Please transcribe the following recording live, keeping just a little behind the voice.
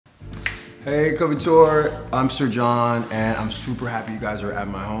Hey Coveteur, I'm Sir John and I'm super happy you guys are at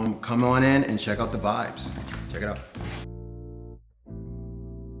my home. Come on in and check out the vibes. Check it out.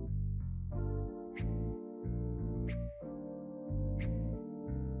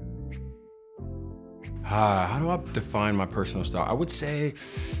 How do I define my personal style? I would say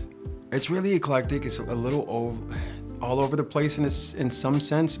it's really eclectic. It's a little all over the place in some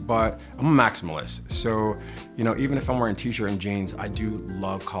sense, but I'm a maximalist. So, you know, even if I'm wearing t-shirt and jeans, I do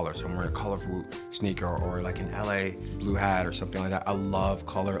love color. So I'm wearing a colorful sneaker or like an LA blue hat or something like that. I love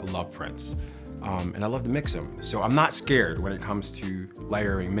color, I love prints. And I love to mix them. So I'm not scared when it comes to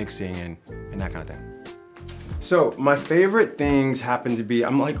layering, mixing, and that kind of thing. So my favorite things happen to be,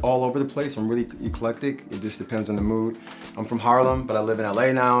 I'm like all over the place. I'm really eclectic. It just depends on the mood. I'm from Harlem, but I live in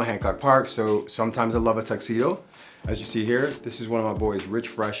LA now, Hancock Park. So sometimes I love a tuxedo. As you see here, this is one of my boys, Rich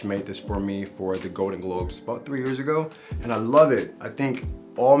Fresh, made this for me for the Golden Globes about 3 years ago. And I love it. I think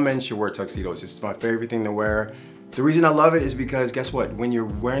all men should wear tuxedos. It's my favorite thing to wear. The reason I love it is because guess what? When you're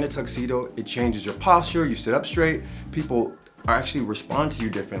wearing a tuxedo, it changes your posture, you sit up straight, people actually respond to you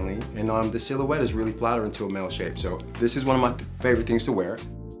differently, and the silhouette is really flattering to a male shape. So this is one of my favorite things to wear.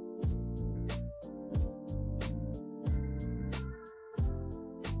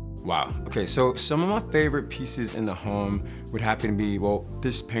 Wow, okay, so some of my favorite pieces in the home would happen to be, well,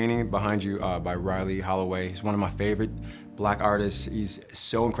 this painting behind you by Riley Holloway. He's one of my favorite Black artists. He's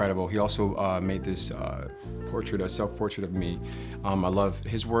so incredible. He also made this portrait, a self-portrait of me. I love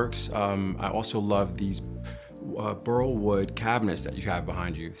his works. I also love these burl wood cabinets that you have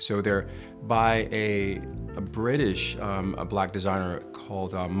behind you. So they're by a British a black designer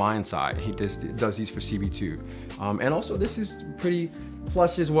called Mindside. He does these for CB2. And also this is pretty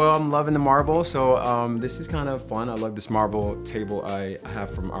plush as well. I'm loving the marble. So this is kind of fun. I love this marble table I have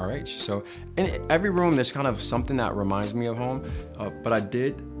from RH. So in every room there's kind of something that reminds me of home. But I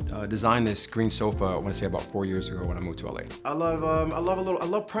did design this green sofa, I want to say about 4 years ago when I moved to LA. I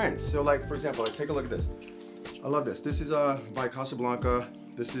love prints. So like, for example, take a look at this. I love this. This is by Casablanca.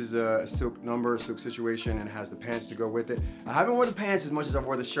 This is a silk number, silk situation, and it has the pants to go with it. I haven't worn the pants as much as I've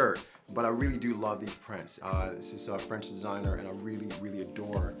worn the shirt, but I really do love these prints. This is a French designer, and I really, really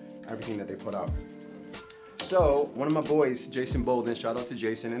adore everything that they put out. So one of my boys, Jason Bolden, shout out to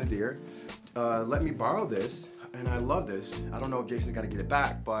Jason and Adir, let me borrow this, and I love this. I don't know if Jason's gonna get it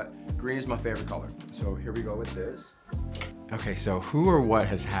back, but green is my favorite color. So here we go with this. Okay, so who or what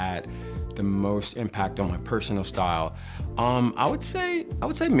has had the most impact on my personal style? I would say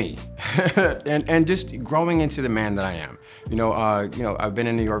me, and just growing into the man that I am. You know, I've been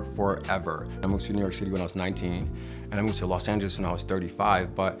in New York forever. I moved to New York City when I was 19, and I moved to Los Angeles when I was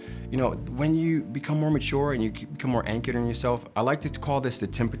 35. But you know, when you become more mature and you become more anchored in yourself, I like to call this the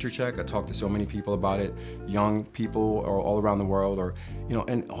temperature check. I talk to so many people about it, young people or all around the world, or you know,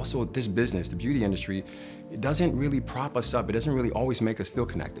 and also this business, the beauty industry. It doesn't really prop us up. It doesn't really always make us feel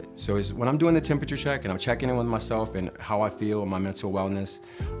connected. So when I'm doing the temperature check and I'm checking in with myself and how I feel and my mental wellness,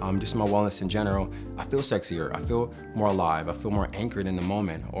 just my wellness in general, I feel sexier. I feel more alive. I feel more anchored in the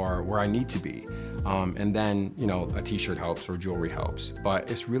moment or where I need to be. And then, you know, a t-shirt helps or jewelry helps.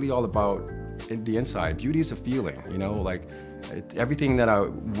 But it's really all about the inside. Beauty is a feeling, you know, like everything that I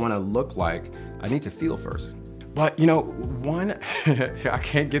want to look like, I need to feel first. But you know, I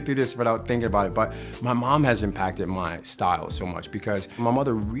can't get through this without thinking about it, but my mom has impacted my style so much because my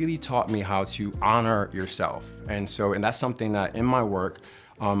mother really taught me how to honor yourself. And that's something that in my work,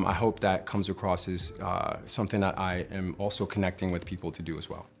 I hope that comes across as something that I am also connecting with people to do as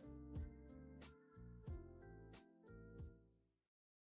well.